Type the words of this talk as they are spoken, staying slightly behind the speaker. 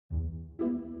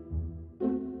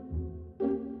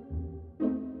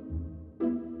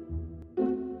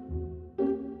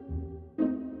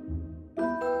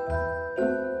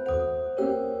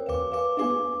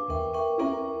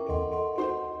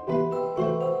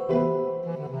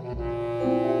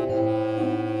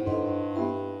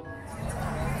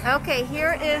Okay,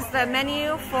 here is the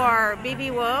menu for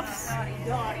BB Wolf's.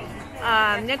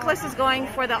 Nicholas is going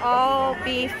for the all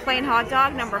beef plain hot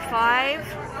dog, number 5.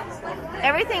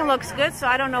 Everything looks good, so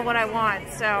I don't know what I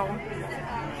want, so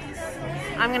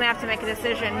I'm gonna have to make a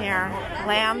decision here.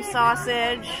 Lamb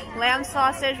sausage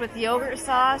with yogurt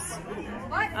sauce.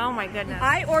 Oh my goodness.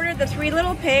 I ordered the 3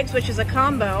 little pigs, which is a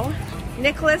combo.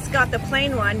 Nicholas got the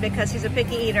plain one because he's a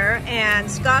picky eater,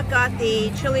 and Scott got the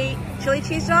chili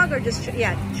cheese dog, or just,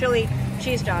 yeah, chili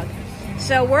cheese dog.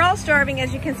 So we're all starving.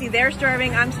 As you can see, they're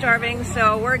starving, I'm starving,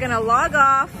 so we're gonna log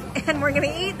off and we're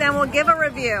gonna eat, then we'll give a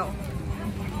review.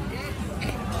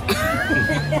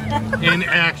 In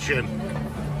action.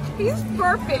 He's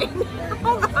burping.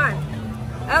 Hold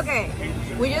on. Okay,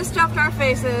 we just stuffed our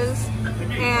faces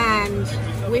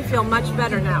and we feel much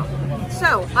better now.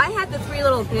 So I had the 3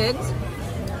 little pigs,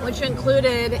 which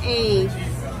included a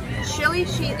chili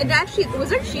cheese. And actually, was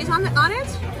there cheese on it?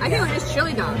 I think it was just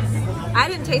chili dog. I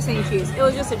didn't taste any cheese. It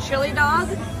was just a chili dog,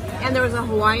 and there was a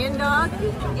Hawaiian dog,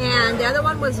 and the other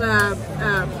one was a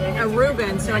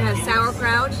Reuben, so it has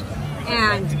sauerkraut,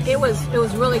 and it was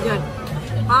really good.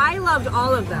 I loved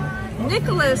all of them.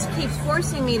 Nicholas keeps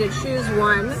forcing me to choose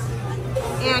one,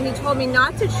 and he told me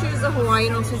not to choose the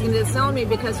Hawaiian, else he's going to disown me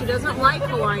because he doesn't like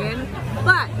Hawaiian,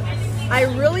 but I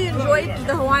really enjoyed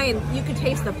the Hawaiian. You could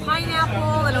taste the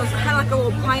pineapple, and it was kind of like a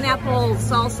little pineapple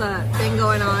salsa thing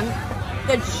going on.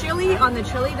 The chili on the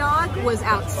chili dog was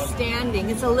outstanding.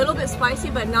 It's a little bit spicy,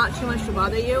 but not too much to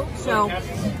bother you. So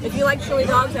if you like chili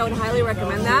dogs, I would highly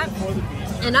recommend that.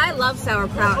 And I love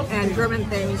sauerkraut and German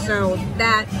things, so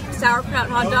that sauerkraut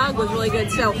hot dog was really good.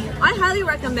 So I highly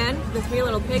recommend the 3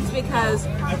 little pigs because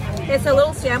it's a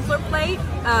little sampler plate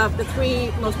of the 3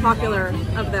 most popular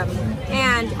of them.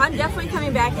 And I'm definitely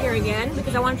coming back here again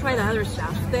because I want to try the other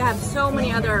stuff. They have so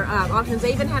many other options.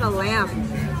 They even had a lamb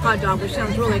hot dog, which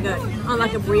sounds really good, on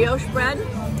like a brioche bread.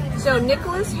 So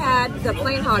Nicholas had the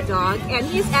plain hot dog, and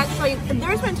he's actually,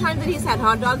 there's been times that he's had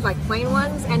hot dogs, like plain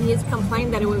ones, and he's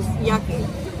complained that it was yucky.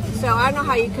 So I don't know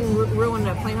how you can ruin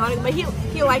a plain hot dog, but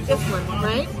he liked this one,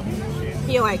 right?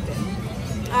 He liked it.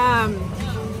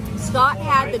 Scott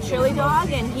had the chili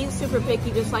dog, and he's super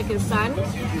picky just like his son,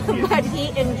 but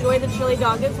he enjoyed the chili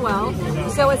dog as well.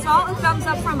 So it's all a thumbs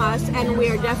up from us, and we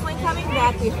are definitely coming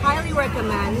back. We highly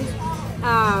recommend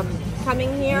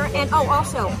coming here. And oh,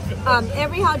 also,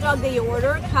 every hot dog that you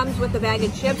order comes with a bag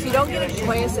of chips. You don't get a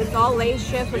choice. It's all Lay's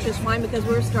chips, which is fine because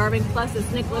we're starving. Plus,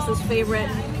 it's Nicholas's favorite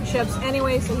chips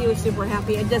anyway, so he was super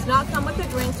happy. It does not come with a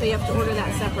drink, so you have to order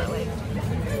that separately.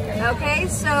 Okay,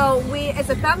 so it's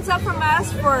a thumbs up from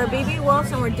us for BB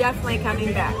Wolf's, and we're definitely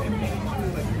coming back.